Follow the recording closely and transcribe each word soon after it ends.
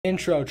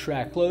Intro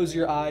track, close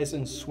your eyes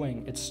and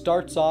swing. It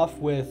starts off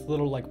with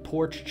little like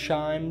porch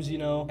chimes, you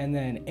know, and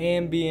then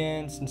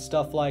ambience and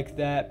stuff like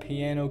that,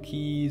 piano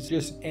keys,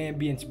 just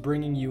ambience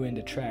bringing you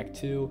into track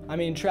 2. I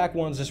mean, track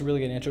 1's just a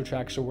really good intro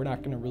track, so we're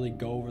not going to really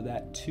go over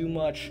that too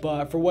much,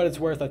 but for what it's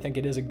worth, I think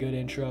it is a good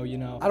intro, you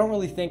know. I don't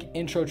really think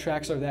intro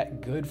tracks are that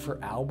good for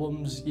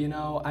albums, you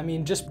know. I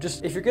mean,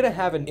 just if you're going to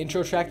have an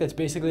intro track that's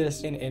basically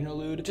just an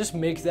interlude, just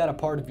make that a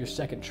part of your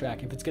second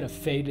track if it's going to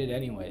fade it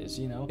anyways,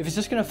 you know. If it's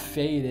just going to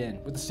fade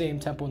in with the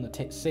same tempo and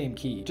the same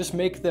key, just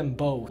make them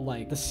both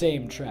like the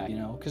same track, you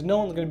know, because no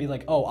one's gonna be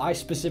like, oh, I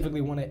specifically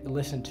want to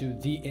listen to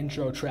the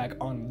intro track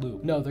on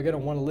loop. No, they're gonna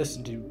want to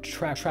listen to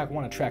track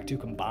 1 and track 2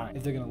 combined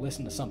if they're gonna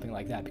listen to something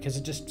like that, because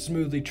it just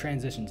smoothly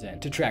transitions in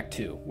to track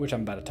 2, which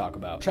I'm about to talk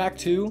about. Track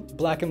 2,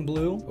 Black and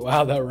Blue.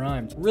 Wow, that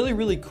rhymed.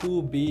 Really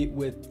cool beat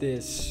with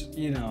this,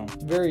 you know,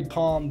 very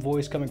calm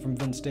voice coming from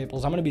Vince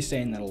Staples. I'm gonna be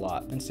saying that a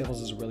lot. Vince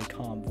Staples is a really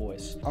calm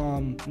voice.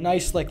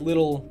 Nice like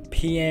little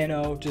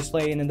piano just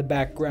playing in the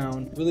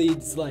background. Really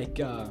like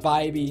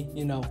vibey,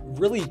 you know,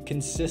 really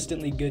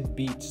consistently good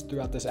beats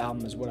throughout this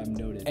album is what I've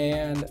noted.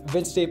 And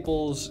Vince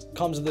Staples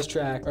comes to this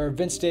track, or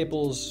Vince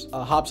Staples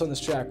hops on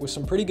this track with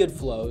some pretty good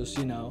flows,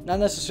 you know, not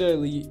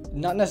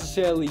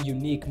necessarily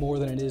unique more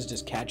than it is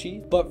just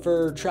catchy, but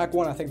for track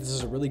 1, I think this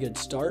is a really good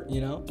start,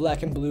 you know.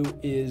 Black and Blue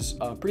is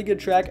a pretty good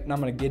track, and I'm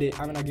gonna give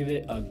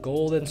it a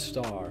golden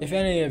star. If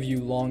any of you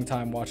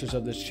longtime watchers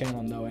of this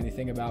channel know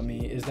anything about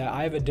me, is that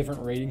I have a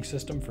different rating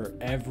system for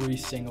every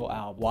single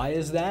album. Why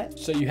is that?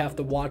 So you have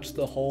to watch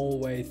the whole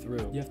way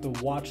through. You have to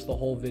watch the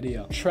whole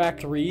video. Track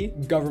 3,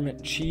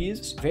 Government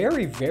Cheese.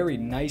 Very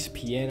nice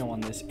piano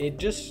on this. It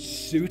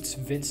just suits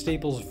Vince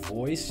Staples'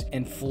 voice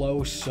and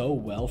flow so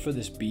well for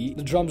this beat.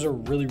 The drums are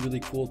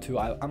really cool too.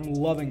 I'm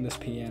loving this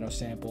piano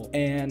sample.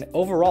 And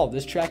overall,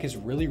 this track is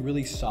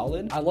really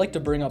solid. I like to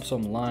bring up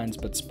some lines,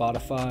 but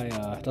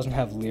Spotify doesn't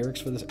have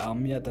lyrics for this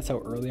album yet. That's how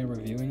early I'm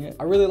reviewing it.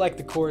 I really like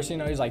the chorus, you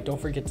know, he's like,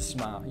 don't forget to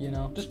smile, you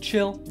know, just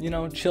chill, you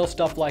know, chill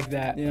stuff like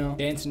that, you know,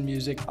 dancing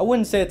music. I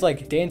wouldn't say it's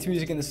like dance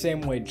music in the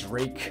same way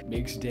Drake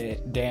makes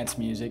dance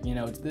music, you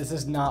know. This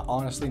is not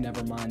honestly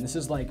Nevermind. This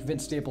is like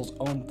Vince Staples'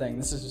 own thing.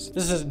 This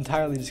is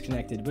entirely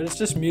disconnected, but it's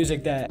just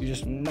music that you're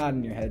just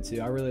nodding your head to.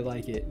 I really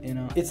like it, you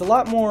know. It's a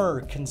lot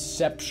more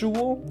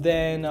conceptual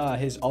than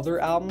his other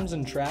albums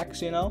and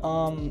tracks, you know.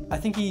 I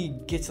think he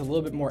gets a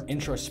little bit more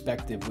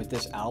introspective with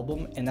this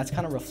album, and that's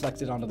kind of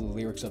reflected onto the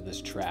lyrics of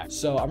this track.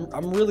 So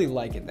I'm really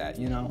liking that,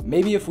 you know.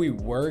 Maybe if we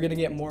were gonna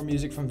get more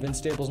music from Vince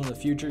Staples in the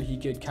future, he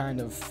could kind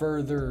of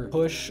further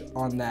push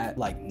on that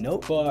like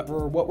note, but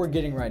for what we're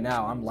getting right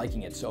now, I'm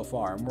liking it so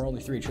far, and we're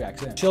only 3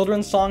 tracks in.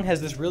 Children's Song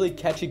has this really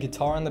catchy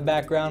guitar in the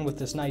background with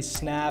this nice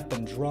snap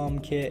and drum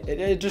kit.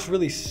 It just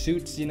really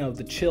suits, you know,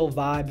 the chill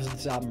vibes of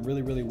this album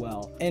really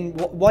well. And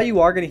while you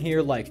are gonna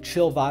hear like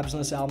chill vibes on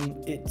this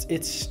album,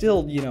 it's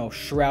still, you know,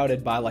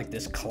 shrouded by like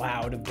this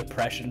cloud of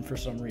depression for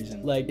some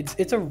reason. Like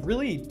it's a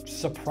really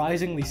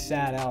surprisingly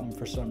sad album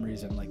for some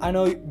reason. Like, I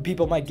know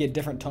people might get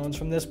different tones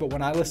from this, but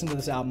when I listen to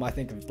this album, I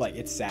think of like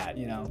it's sad,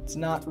 you know. It's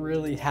not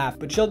really happy,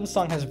 but Children's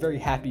Song has a very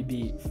happy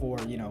beat for,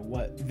 you know,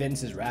 what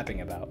Vince is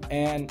rapping about.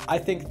 And I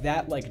think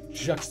that like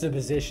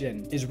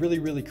juxtaposition is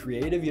really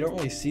creative. You don't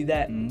really see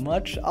that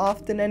much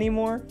often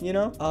anymore, you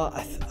know.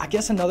 I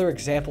guess another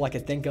example I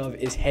could think of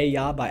is Hey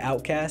Ya by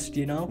Outkast,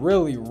 you know.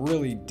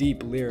 Really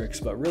deep lyrics,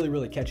 but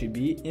really catchy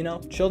beat, you know.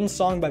 Children's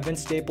Song by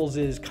Vince Staples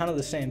is kind of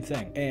the same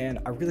thing, and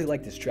I really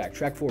like this track.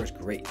 Track 4 is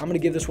great. I'm gonna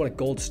give this one a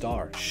gold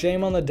star.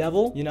 Shame on the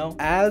Devil, you know,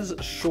 as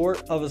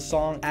short of a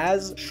song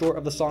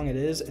it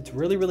is, it's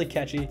really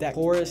catchy. That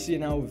chorus, you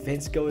know,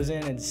 Vince goes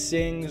in and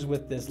sings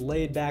with this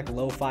laid back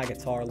lo-fi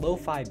guitar,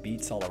 lo-fi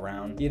beats all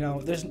around, you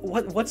know. There's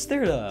what's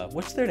there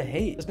to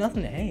hate? There's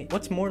nothing to hate.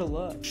 What's more to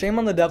love? Shame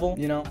on the Devil,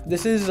 you know,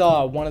 this is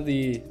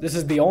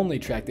the only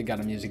track that got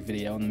a music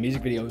video, and the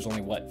music video is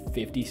only what,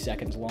 50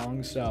 seconds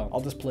long, so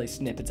I'll just play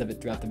snippets of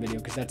it throughout the video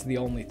because that's the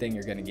only thing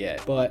you're gonna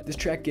get. But this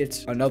track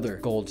gets another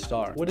gold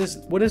star. What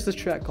is this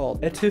track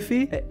called?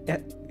 Etufi?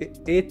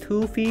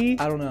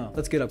 I don't know.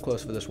 Let's get up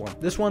close for this one.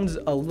 This one's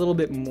a little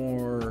bit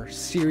more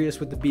serious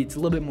with the beats, a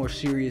little bit more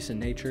serious in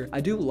nature.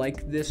 I do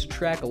like this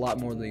track a lot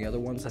more than the other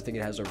ones. I think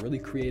it has a really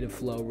creative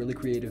flow, really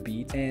creative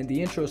beat, and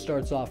the intro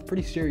starts off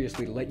pretty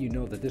seriously to let you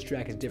know that this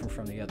track is different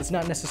from the other. It's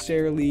not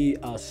necessarily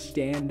a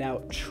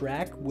standout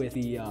track with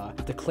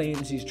the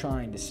claims he's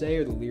trying to say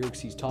or the lyrics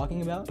he's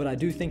talking about, but I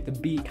do think the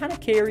beat kind of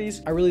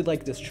carries. I really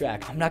like this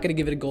track. I'm not gonna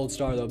give it a gold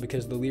star though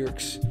because the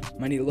lyrics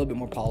might need a little bit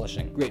more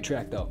polishing. Great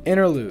track though.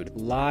 Interlude,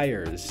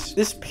 Liars.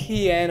 This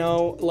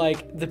piano,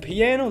 like the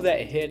piano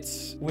that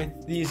hits with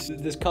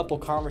this couple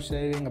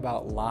conversating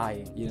about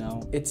lying, you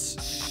know,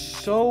 it's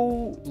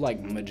so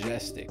like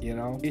majestic, you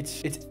know?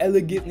 It's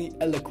elegantly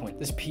eloquent.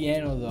 This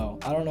piano though,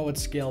 I don't know what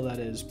scale that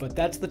is, but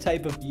that's the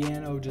type of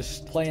piano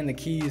just playing the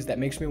keys that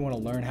makes me want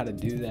to learn how to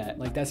do that.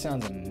 Like that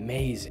sounds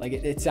amazing. Like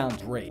it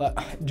sounds great. But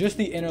just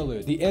the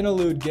interlude. The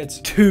interlude gets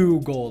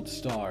 2 gold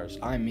stars.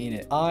 I mean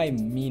it. I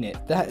mean it.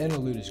 That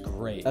interlude is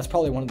great. That's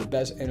probably one of the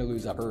best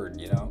interludes I've heard,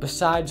 you know?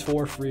 Besides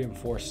For Free and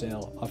For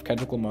Sale of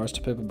Kendrick Lamar's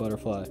To Pimp a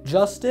Butterfly.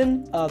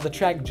 Justin, the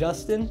track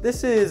Justin,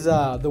 this is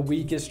the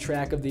weakest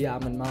track of the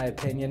album in my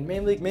opinion.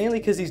 Mainly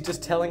because he's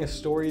just telling a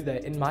story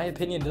that in my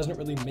opinion doesn't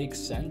really make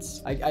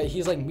sense.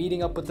 He's like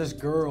meeting up with this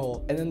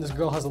girl and then this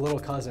girl has a little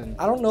cousin.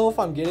 I don't know if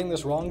I'm getting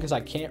this wrong because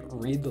I can't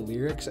read the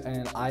lyrics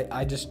and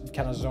I just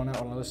kind of zone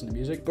out when I listen to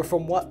music. But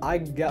from what I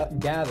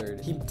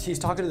gathered, he's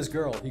talking to this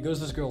girl. He goes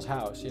to this girl's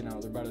house, you know,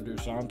 they're about to do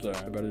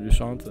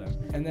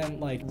something. And then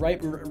like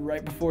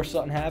right before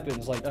something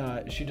happens, like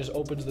she just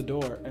opens the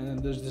door and then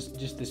there's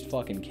this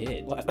fucking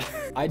kid. What?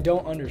 I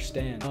don't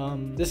understand.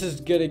 This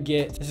is gonna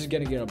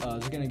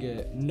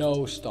get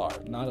no star.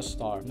 Not a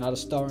star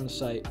in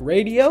sight.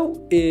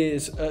 Radio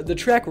is the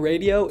track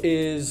Radio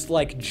is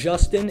like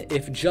Justin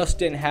if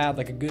Justin had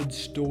like a good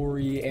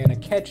story and a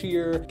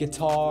catchier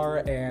guitar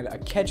and a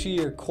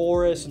catchier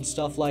chorus and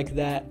stuff like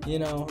that, you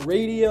know.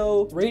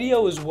 Radio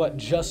is what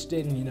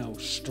Justin, you know,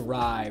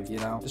 strived, you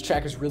know. This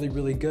track is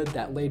really good.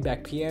 That laid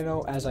back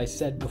piano, as I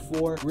said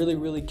before,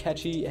 really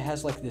catchy. It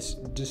has like this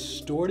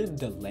distorted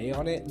delay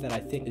on it that I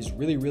think is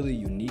really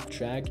unique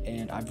track,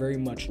 and I very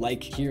much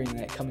like hearing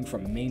that coming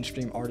from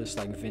mainstream artists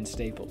like Vince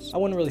Staples. I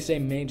wouldn't really say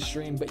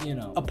mainstream, but you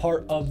know, a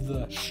part of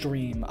the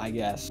stream, I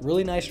guess.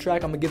 Really nice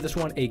track. I'm gonna give this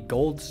one a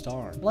gold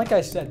star. Like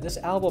I said, this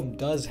album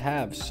does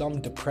have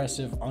some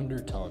depressive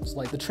undertones.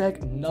 Like the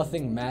track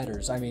Nothing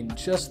Matters, I mean,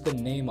 just the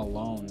name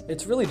alone,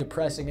 it's really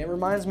depressing. It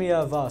reminds me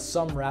of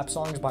some rap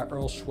songs by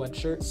Earl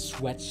Sweatshirt.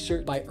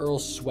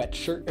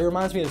 It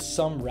reminds me of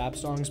some rap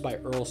songs by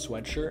Earl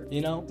Sweatshirt,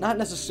 you know? Not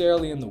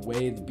necessarily in the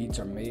way the beats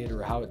are made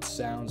or how it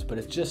sounds, but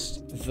it's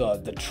just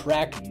the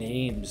track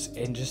names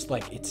and just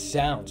like it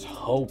sounds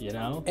hope, you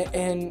know?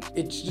 And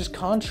it's just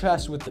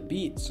contrast with the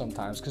beats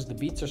sometimes because the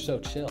beats are so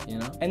chill, you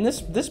know? And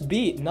this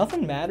beat,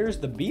 Nothing Matters,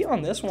 the beat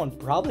on this one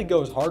probably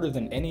goes harder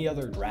than any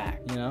other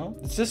track, you know?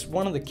 It's just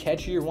one of the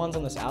catchier ones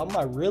on this album.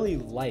 I really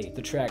like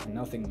the track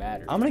Nothing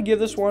Matters. I'm gonna give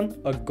this one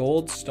a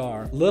gold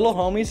star. Little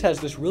Homies has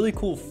this really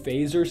cool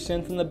phaser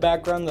synth in the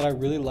background that I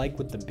really like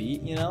with the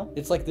beat, you know?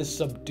 It's like this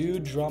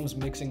subdued drums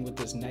mixing with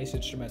this nice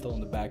instrumental in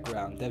the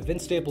background that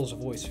Vince Staples'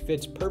 voice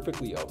fits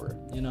perfectly over,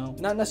 you know?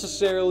 Not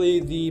necessarily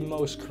the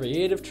most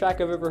creative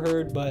track I've ever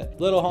heard, but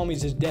Little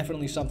Homies is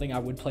definitely something I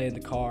would play in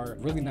the car.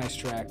 Really nice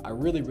track. I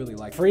really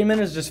like. Freeman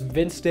is just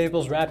Vince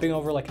Staples rapping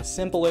over like a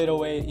simple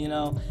 808, you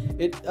know?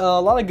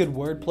 A lot of good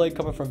wordplay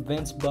coming from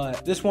Vince,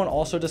 but this one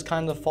also just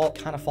kind of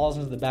falls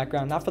into the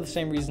background, not for the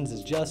same reasons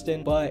as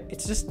Justin, but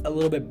it's just a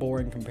little bit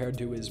boring compared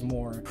to his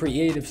more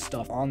creative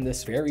stuff on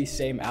this very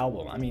same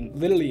album. I mean,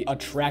 literally a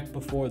track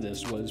before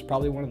this was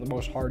probably one of the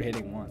most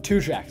hard-hitting ones.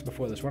 2 tracks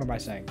before this, what am I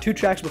saying? 2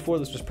 tracks before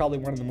this was probably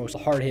one of the most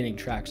hard-hitting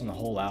tracks on the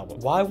whole album.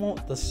 Why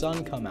Won't the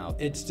Sun Come Out?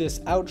 It's this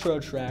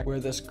outro track where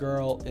this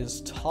girl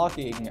is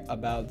talking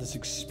about this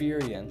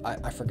experience.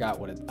 I forgot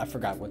what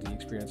the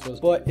experience was,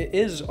 but it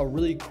is a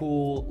really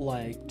cool,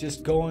 like,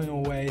 just going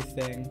away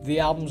thing. The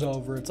album's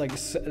over. It's like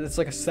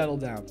a settle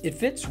down. It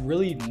fits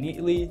really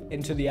neatly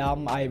into the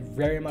album. I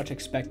very much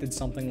expected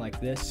something like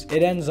this.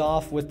 It ends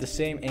off with the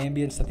same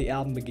ambience that the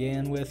album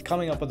began with,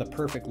 coming up with a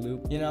perfect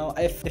loop. You know,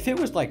 if it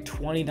was like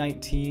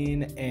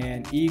 2019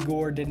 and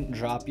Igor didn't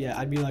drop yet,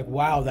 I'd be like,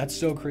 wow, that's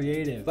so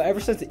creative. But ever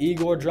since the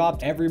Igor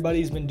dropped,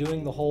 everybody's been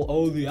doing the whole,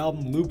 oh, the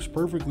album loops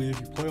perfectly if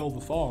you play all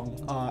the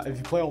songs. If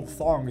you play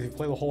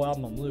the whole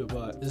album on loop.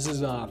 But this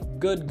is a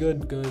good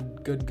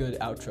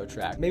outro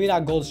track. Maybe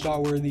not gold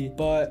star worthy,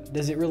 but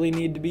does it really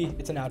need to be?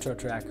 It's an outro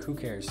track. Who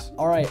cares?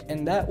 All right,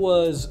 and that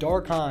was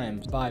Dark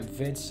Times by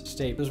Vince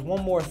Staples. There's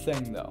one more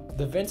thing though.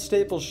 The Vince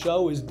Staples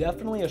show is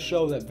definitely a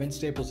show that Vince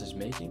Staples is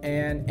making,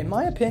 and in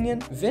my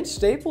opinion, Vince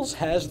Staples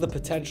has the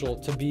potential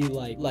to be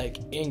like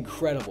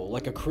incredible,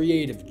 like a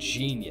creative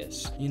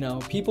genius. You know,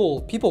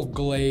 people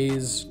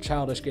glaze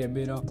Childish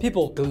Gambino,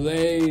 people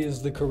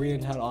glaze the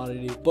Koreatown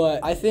Oddity, but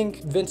I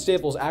think Vince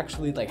Staples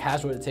actually like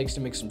has what it takes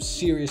to make some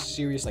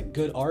serious like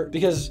good art.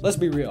 Because let's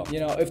be real, you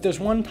know, if there's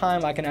one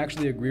time I can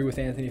actually agree with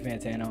Anthony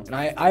Fantano, and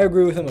I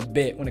agree with him a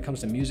bit when it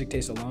comes to music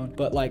taste alone,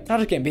 but like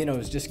Childish Gambino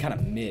is just kind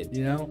of mid,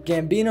 you know?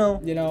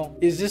 Gambino, you know,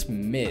 is just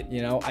mid,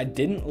 you know? I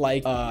didn't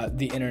like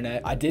The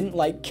Internet. I didn't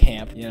like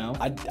Camp, you know?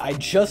 I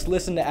just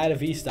listened to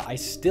Atavista. I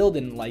still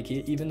didn't like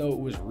it, even though it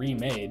was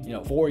remade, you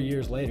know, 4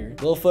 years later.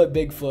 Lil Foot,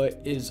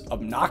 Bigfoot is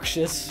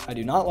obnoxious. I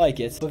do not like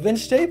it. But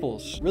Vince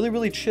Staples,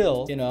 really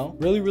chill, you know?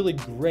 Really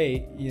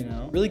great, you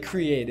know? Really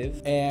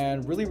creative,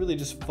 and really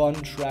just fun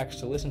tracks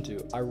to listen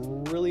to. I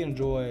really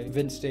enjoy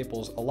Vince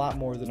Staples a lot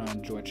more than I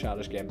enjoy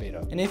Childish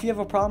Gambino. And if you have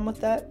a problem with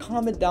that,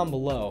 comment down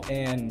below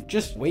and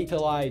just wait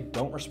till I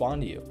don't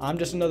respond to you. I'm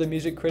just another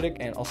music critic,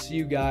 and I'll see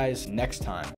you guys next time.